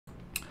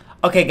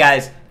Okay,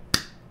 guys,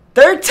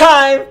 third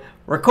time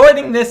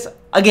recording this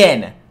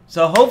again.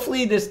 So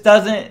hopefully this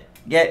doesn't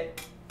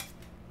get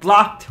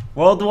blocked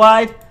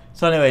worldwide.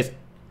 So anyways,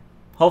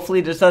 hopefully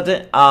this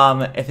doesn't.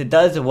 If it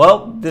does,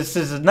 well, this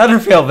is another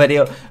fail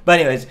video. But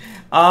anyways,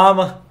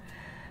 Pokemon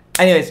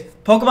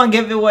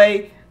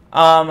giveaway,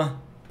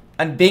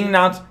 and being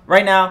announced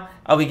right now.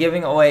 I'll be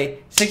giving away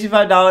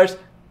 $65,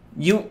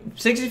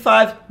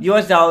 $65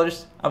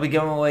 US. I'll be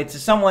giving away to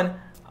someone,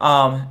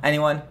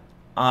 anyone,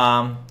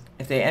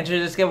 if they enter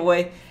this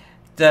giveaway.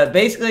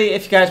 Basically,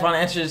 if you guys want to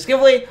enter this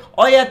giveaway,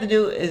 all you have to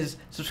do is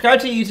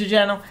subscribe to the YouTube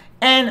channel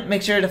and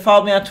make sure to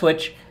follow me on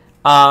Twitch,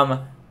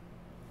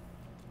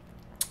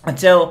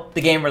 until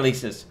the game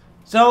releases.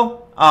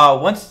 So,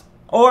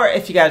 or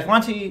if you guys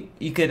want to,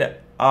 you could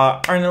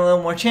earn a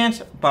little more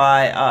chance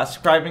by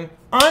subscribing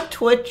on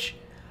Twitch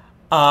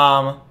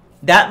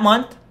that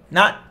month,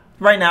 not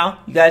right now.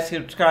 You guys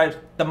can subscribe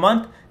the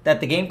month that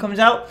the game comes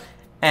out,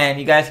 and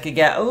you guys could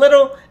get a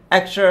little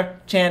extra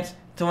chance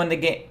to win the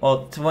game,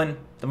 well, to win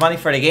the money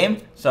for the game.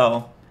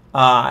 So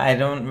I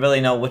don't really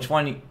know which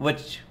one you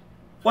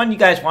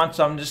guys want,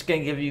 so I'm just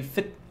gonna give you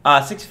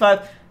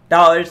 $65,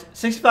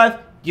 $65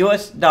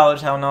 US. I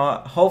don't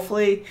know.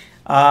 Hopefully,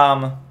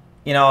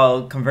 you know,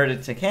 I'll convert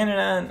it to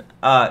Canada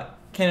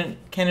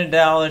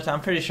dollars.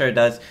 I'm pretty sure it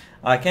does.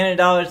 Canada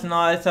dollars and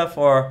all that stuff,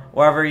 or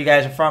wherever you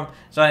guys are from.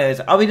 So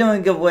anyways, I'll be doing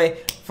a giveaway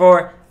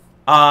for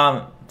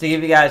to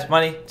give you guys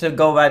money to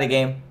go buy the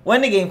game when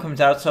the game comes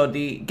out. So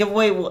the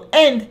giveaway will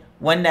end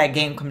when that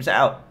game comes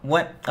out,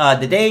 when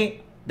the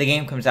day the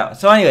game comes out.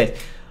 So anyways,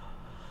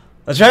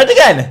 let's try it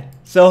again.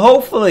 So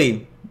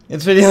hopefully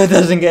this video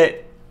doesn't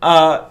get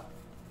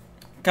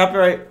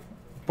copyright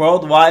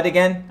worldwide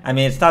again. I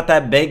mean, it's not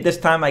that big this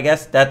time. I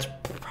guess that's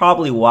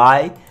probably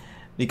why,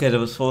 because it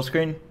was full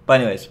screen.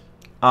 But anyways,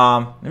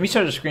 let me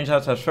show the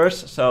screenshots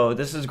first. So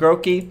this is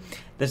Grookey.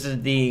 This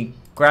is the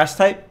grass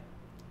type.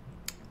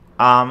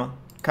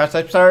 Grass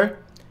type starter.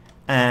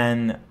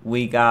 And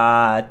we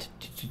got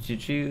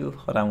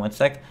hold on one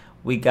sec.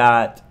 We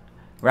got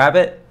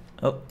Rabbit.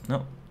 Oh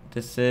no.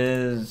 This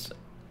is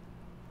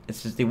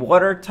the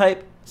water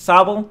type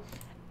Sobble.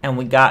 And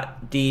we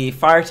got the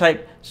fire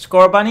type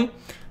Scorbunny.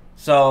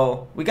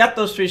 So we got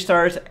those 3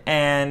 stars,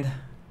 and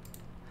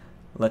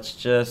let's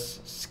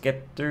just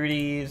skip through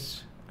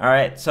these.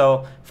 Alright,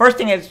 so first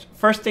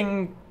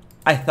thing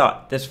I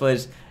thought this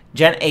was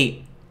Gen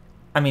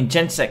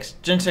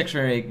 6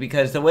 remake,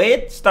 because the way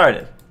it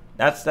started,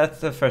 that's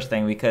the first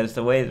thing, because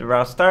the way the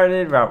route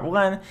started, Route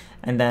 1,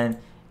 and then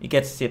you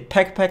get to see a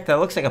Peck that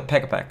looks like a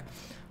Peck.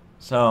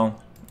 So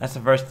that's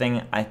the first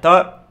thing I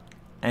thought.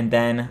 And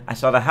then I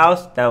saw the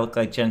house that looked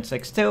like Gen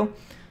 6 too.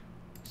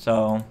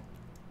 So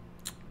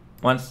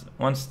once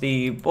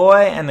the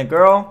boy and the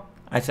girl,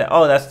 I said,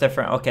 oh, that's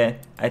different. Okay,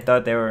 I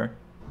thought they were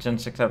Gen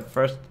 6 at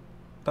first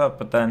thought,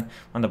 but then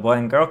when the boy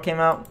and girl came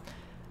out,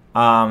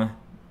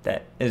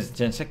 that is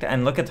Gen 6.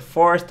 And look at the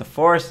forest. The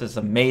forest is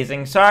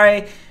amazing.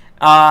 Sorry,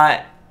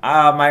 my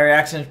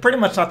reaction is pretty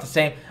much not the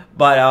same,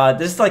 but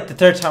this is like the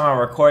 3rd time I'm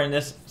recording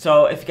this.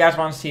 So if you guys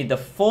want to see the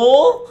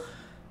full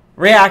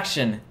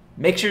reaction,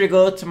 make sure to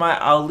go to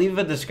I'll leave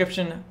a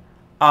description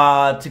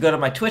to go to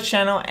my Twitch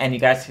channel, and you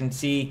guys can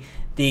see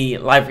the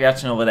live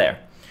reaction over there.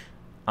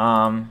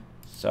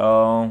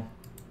 So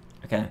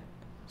okay,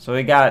 so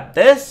we got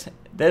this.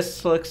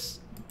 This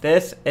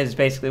is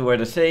basically where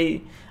the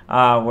city,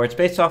 where it's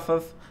based off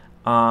of,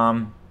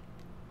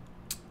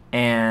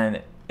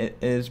 and it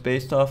is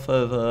based off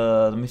of.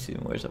 Let me see.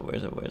 Where's it?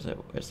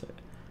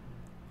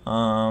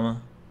 I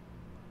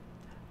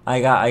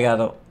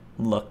gotta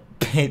look.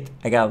 I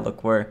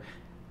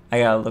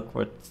gotta look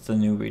what's the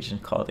new region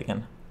called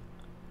again.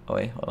 Oh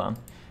wait, hold on.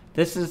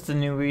 This is the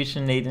new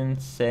region. They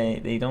don't say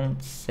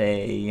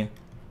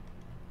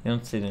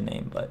the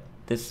name, but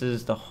this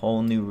is the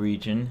whole new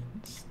region.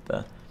 It's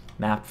the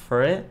map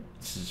for it.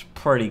 This is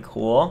pretty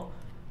cool.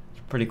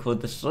 It's pretty cool.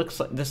 This looks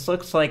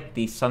like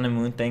the Sun and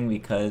Moon thing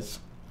because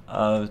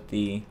of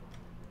the.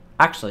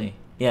 Actually,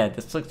 yeah,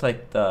 this looks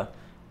like the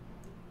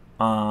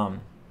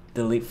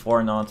Elite Four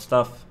and all that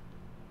stuff.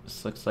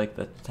 This looks like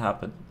the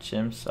top of the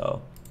gym,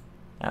 so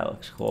that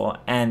looks cool.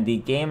 And the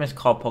game is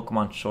called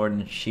Pokemon Sword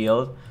and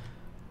Shield.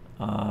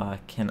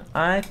 Can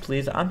I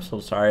please? I'm so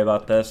sorry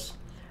about this.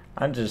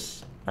 I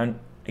guess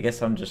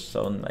I'm just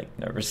so like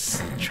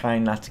nervous,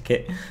 trying not to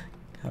get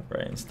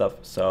copyright and stuff.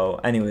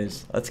 So,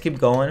 anyways, let's keep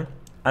going.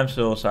 I'm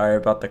so sorry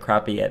about the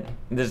crappy edit.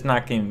 This is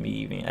not going to be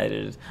even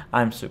edited.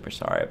 I'm super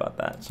sorry about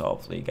that. So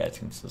hopefully you guys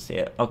can still see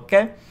it.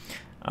 Okay.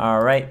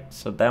 All right.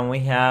 So then we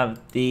have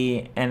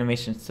the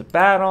animations to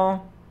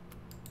battle.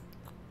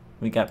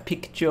 We got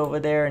Pikachu over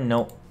there.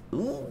 No.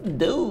 Ooh,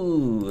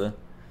 dude.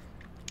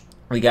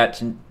 We got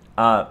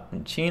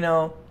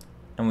Chino,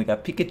 and we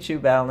got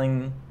Pikachu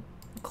battling.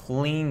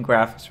 Clean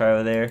graphics right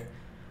over there.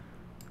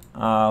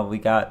 We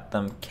got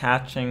them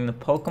catching the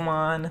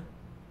Pokemon.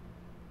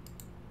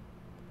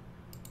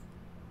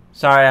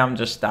 Sorry, I'm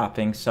just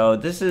stopping. So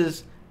this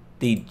is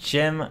the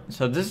gym.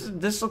 So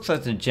this looks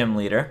like the gym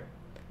leader.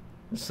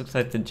 This looks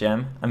like the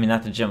gym. I mean,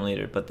 not the gym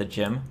leader, but the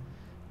gym.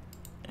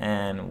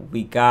 and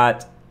we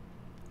got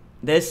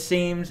this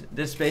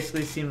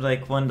basically seems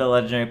like one of the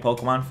legendary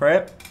Pokemon for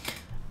it,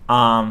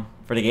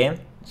 for the game.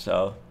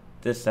 So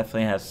this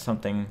definitely has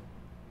something.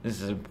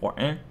 This is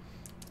important.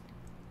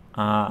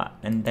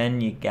 And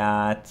then you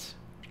got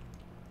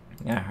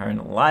her in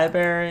the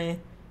library.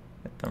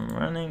 Get them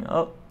running.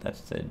 Oh,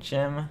 that's the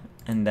gym.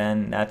 And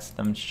then that's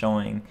them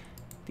showing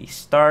the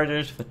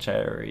starters, which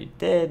I already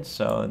did.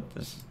 So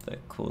this is the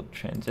cool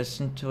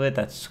transition to it.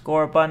 That's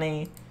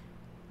Scorbunny.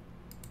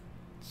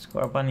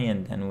 Scorbunny,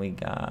 and then we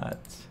got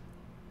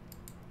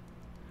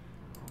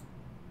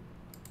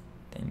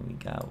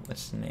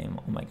what's the name?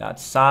 Oh my god,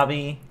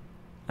 Sabi.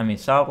 I mean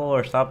Sobble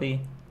or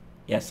Sabi.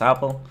 Yeah,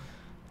 Sobble.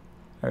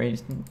 I already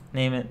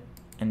name it.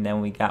 And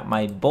then we got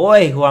my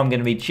boy who I'm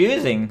gonna be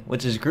choosing,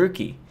 which is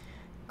Grookey.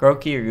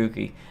 Grookey or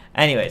Gookie.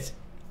 Anyways,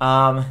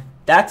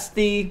 that's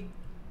the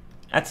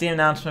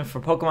announcement for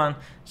Pokemon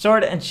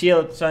Sword and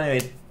Shield. So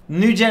anyways,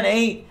 New Gen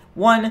 8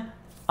 one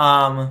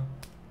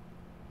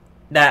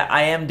that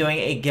I am doing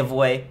a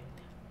giveaway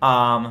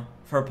for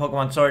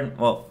Pokemon Sword.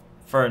 Well,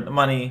 for the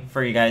money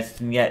for you guys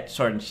to get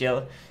Sword and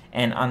Shield,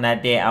 and on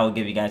that day I will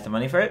give you guys the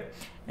money for it.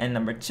 And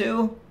number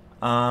 2,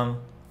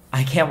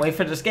 I can't wait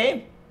for this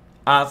game.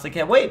 Honestly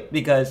can't wait,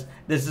 because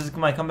this is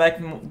my comeback.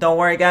 Don't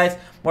worry guys,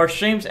 more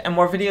streams and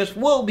more videos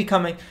will be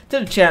coming to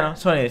the channel.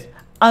 So anyways,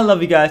 I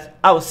love you guys.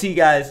 I will see you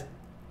guys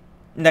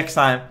next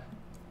time,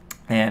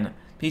 and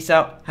peace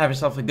out. Have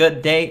yourself a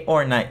good day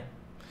or night.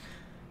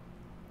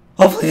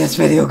 Hopefully this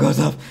video goes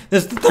up.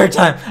 This is the 3rd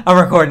time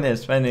I'm recording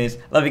this. But anyways,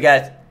 love you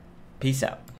guys. Peace out.